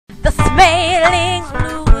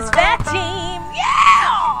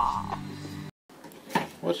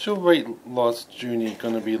What's your weight loss journey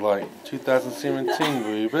going to be like? 2017,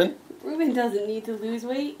 Reuben? Reuben doesn't need to lose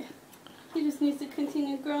weight. He just needs to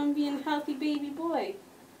continue growing, being a healthy baby boy.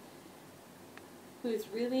 Who's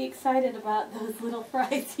really excited about those little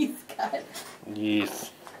fries he's got.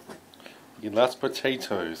 Yes. He loves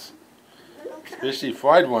potatoes. Especially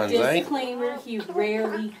fried ones, Disclaimer, he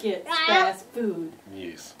rarely gets fast food.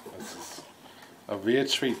 Yes. This is a rare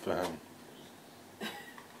treat for him.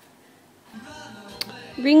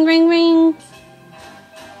 Ring, ring, ring.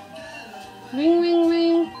 Ring, ring,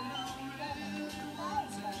 ring.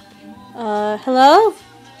 Hello?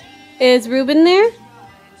 Is Reuben there?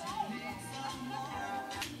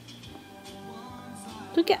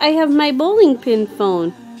 Look, I have my bowling pin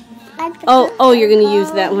phone. Oh, you're gonna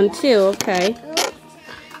use that one too. Okay.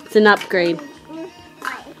 It's an upgrade.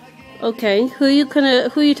 Okay, who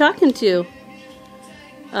you talking to?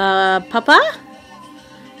 Papa?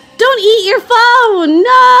 Don't eat your phone!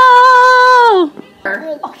 No!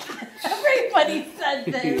 Everybody said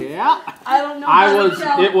this. Yeah. I don't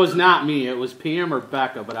know. It was not me. It was Pam or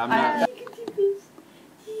Becca, but I'm not.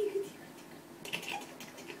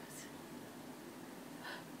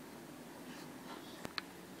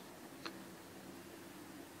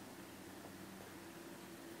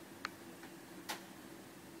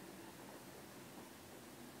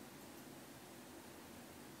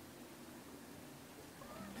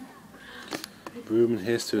 Reuben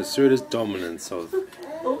has to assert his dominance of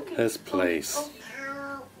his place.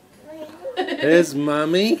 His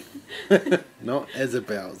mummy, not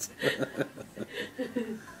Isabel's.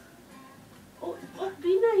 Oh,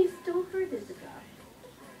 be nice. Don't hurt Isabel.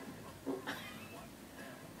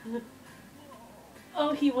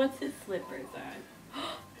 Oh, he wants his slippers on.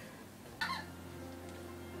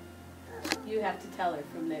 You have to tell her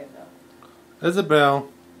from there, though. Isabel,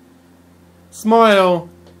 smile.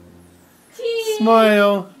 Cheese.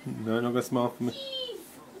 Smile. No, not gonna smile for me.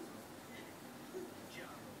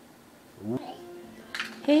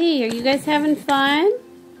 Hey, are you guys having fun?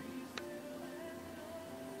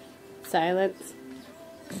 Silence.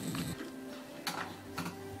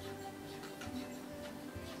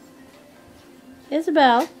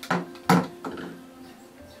 Isabel.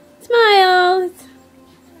 Smile.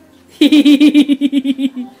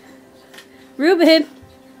 Reuben.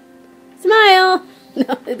 Smile.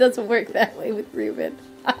 No, it doesn't work that way with Reuben.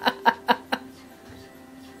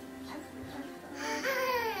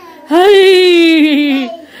 Hey!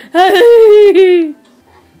 Hey!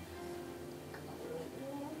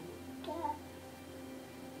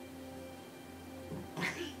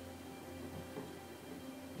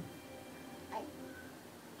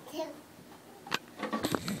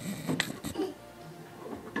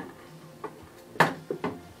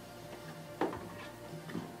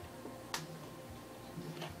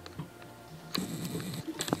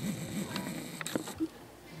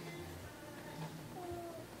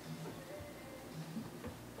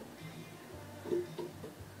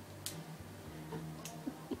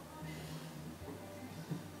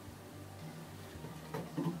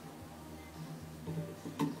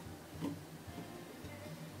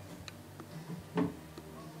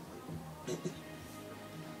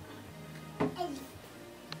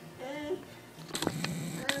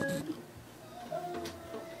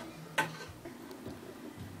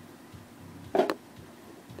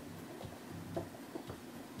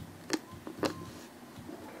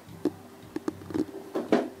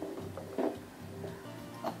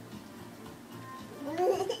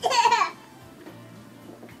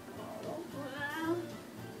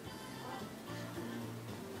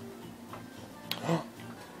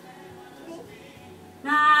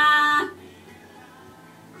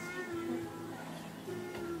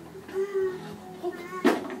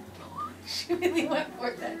 She really went for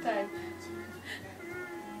it that time.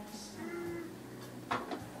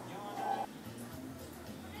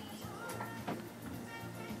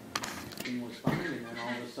 Everything was fine, and then all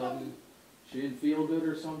of a sudden she didn't feel good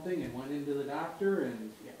or something, and went into the doctor,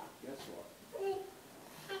 and yeah, guess what?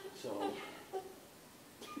 So.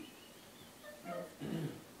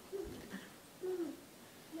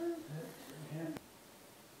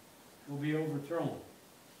 Will be overthrown.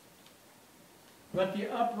 But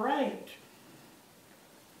the upright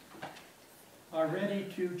are ready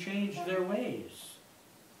to change their ways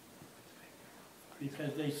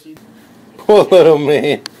because they see. Poor little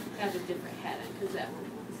man. I have a different hat on because that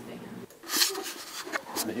one won't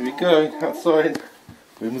stay. Here we go, outside.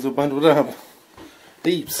 Rooms are bundled up.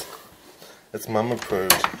 Heaps. It's Mum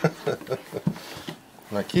approved.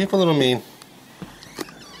 Right, careful little man.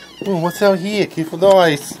 Oh, what's out here? Careful the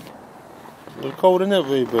ice. A little cold in it,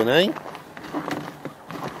 Reuben, eh?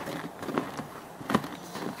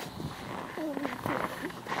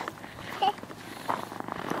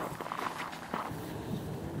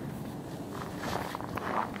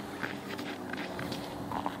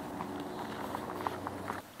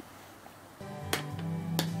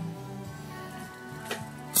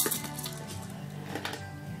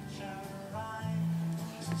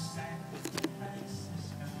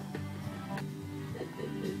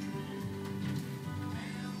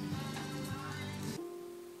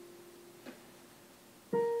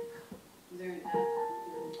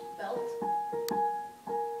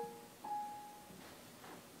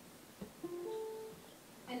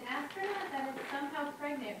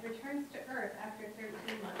 start after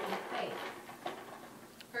 13 months in space.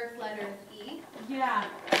 First letter is E. Yeah.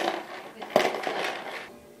 It's the first letter.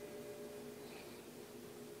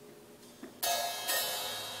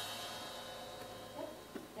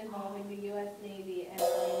 Involving the U.S. Navy and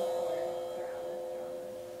Marine Corps.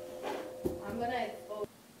 I'm gonna expose.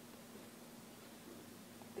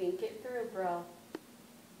 Think it through, bro.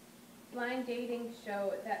 Blind dating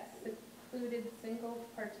show that secluded single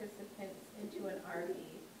participants into an RV.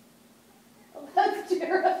 Oh, that's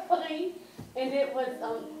terrifying. And it was,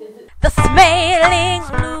 is it The Smaling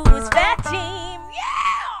Blues.